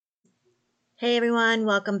Hey everyone,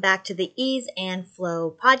 welcome back to the Ease and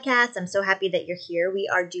Flow podcast. I'm so happy that you're here. We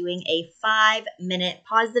are doing a 5-minute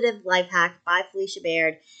positive life hack by Felicia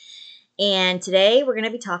Baird. And today we're going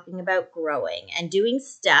to be talking about growing and doing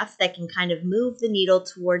stuff that can kind of move the needle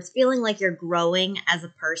towards feeling like you're growing as a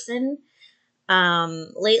person.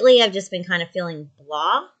 Lately, I've just been kind of feeling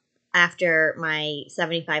blah after my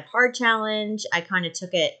 75 hard challenge. I kind of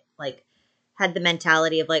took it had the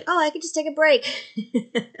mentality of I could just take a break.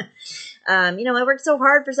 I worked so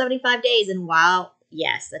hard for 75 days, and while,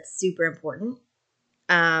 yes, that's super important,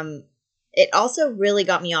 it also really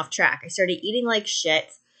got me off track. I started eating like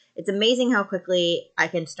shit. It's amazing how quickly I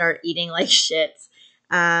can start eating like shit.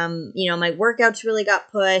 My workouts really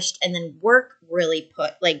got pushed, and then work really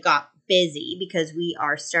got busy because we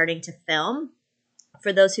are starting to film.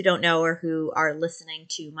 For those who don't know or who are listening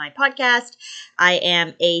to my podcast, I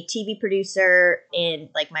am a TV producer in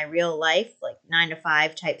my real life, 9 to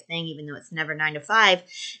 5 type thing, even though it's never 9 to 5.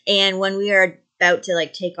 And when we are about to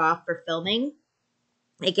take off for filming,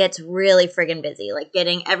 it gets really friggin' busy,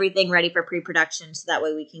 getting everything ready for pre-production so that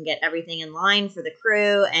way we can get everything in line for the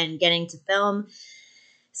crew and getting to film.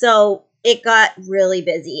 So it got really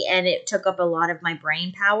busy and it took up a lot of my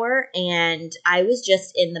brain power, and I was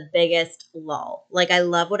just in the biggest lull. I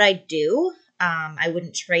love what I do. I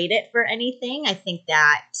wouldn't trade it for anything. I think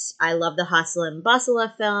that I love the hustle and bustle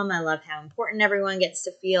of film. I love how important everyone gets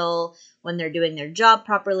to feel when they're doing their job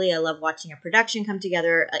properly. I love watching a production come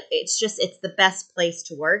together. It's the best place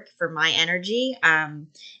to work for my energy. And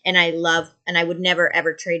I would never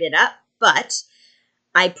ever trade it up. But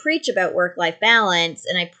I preach about work-life balance,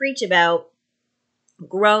 and I preach about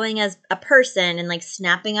growing as a person and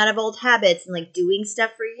snapping out of old habits and doing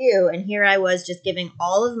stuff for you. And here I was just giving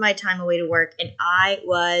all of my time away to work, and I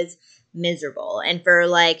was miserable. And for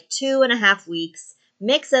 2.5 weeks,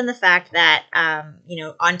 mix in the fact that,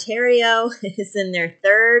 Ontario is in their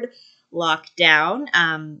third lockdown.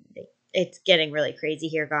 It's getting really crazy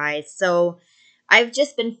here, guys. So I've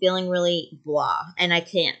just been feeling really blah, and I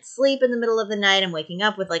can't sleep in the middle of the night. I'm waking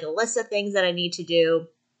up with a list of things that I need to do.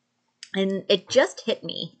 And it just hit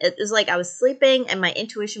me. It was I was sleeping and my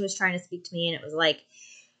intuition was trying to speak to me, and it was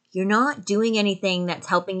you're not doing anything that's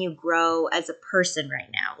helping you grow as a person right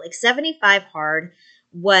now. 75 hard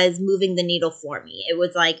was moving the needle for me. It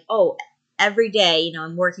was every day,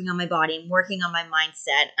 I'm working on my body, I'm working on my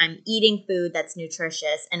mindset, I'm eating food that's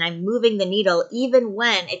nutritious, and I'm moving the needle even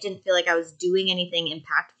when it didn't feel like I was doing anything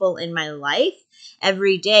impactful in my life.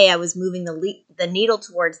 Every day I was moving the needle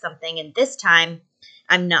towards something, and this time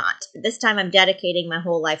I'm not. This time I'm dedicating my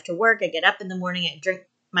whole life to work. I get up in the morning, I drink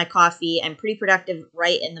my coffee. I'm pretty productive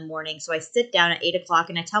right in the morning. So I sit down at 8 o'clock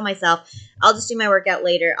and I tell myself, I'll just do my workout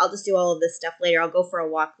later. I'll just do all of this stuff later. I'll go for a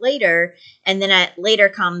walk later. And then later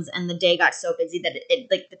comes and the day got so busy that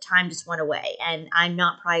the time just went away, and I'm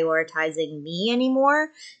not prioritizing me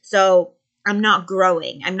anymore. So I'm not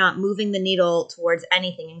growing. I'm not moving the needle towards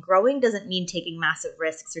anything. And growing doesn't mean taking massive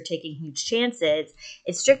risks or taking huge chances.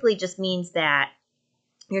 It strictly just means that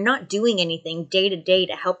you're not doing anything day to day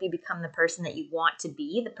to help you become the person that you want to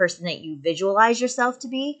be, the person that you visualize yourself to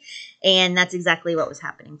be. And that's exactly what was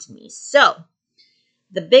happening to me. So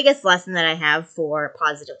the biggest lesson that I have for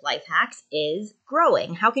positive life hacks is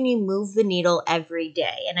growing. How can you move the needle every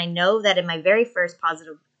day? And I know that in my very first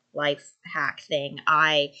positive life hack thing,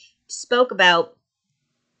 I spoke about,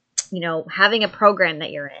 having a program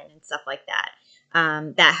that you're in and stuff like that.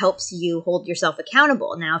 That helps you hold yourself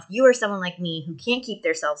accountable. Now, if you are someone like me who can't keep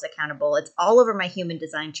themselves accountable, it's all over my human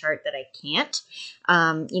design chart that I can't.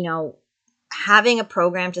 Having a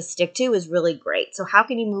program to stick to is really great. So how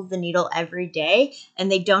can you move the needle every day?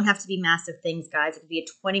 And they don't have to be massive things, guys. It could be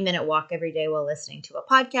a 20-minute walk every day while listening to a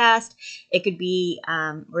podcast. It could be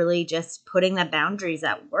really just putting the boundaries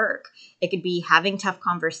at work. It could be having tough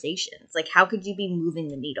conversations. How could you be moving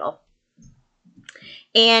the needle?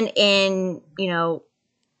 And in,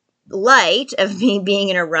 light of me being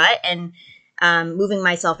in a rut and moving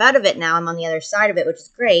myself out of it now, I'm on the other side of it, which is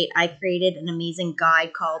great. I created an amazing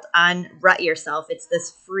guide called Unrut Yourself. It's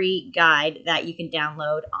this free guide that you can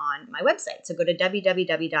download on my website. So go to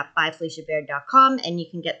www.byfeliciabaird.com and you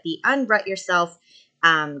can get the Unrut Yourself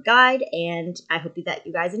guide. And I hope that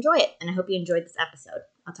you guys enjoy it. And I hope you enjoyed this episode.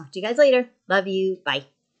 I'll talk to you guys later. Love you. Bye.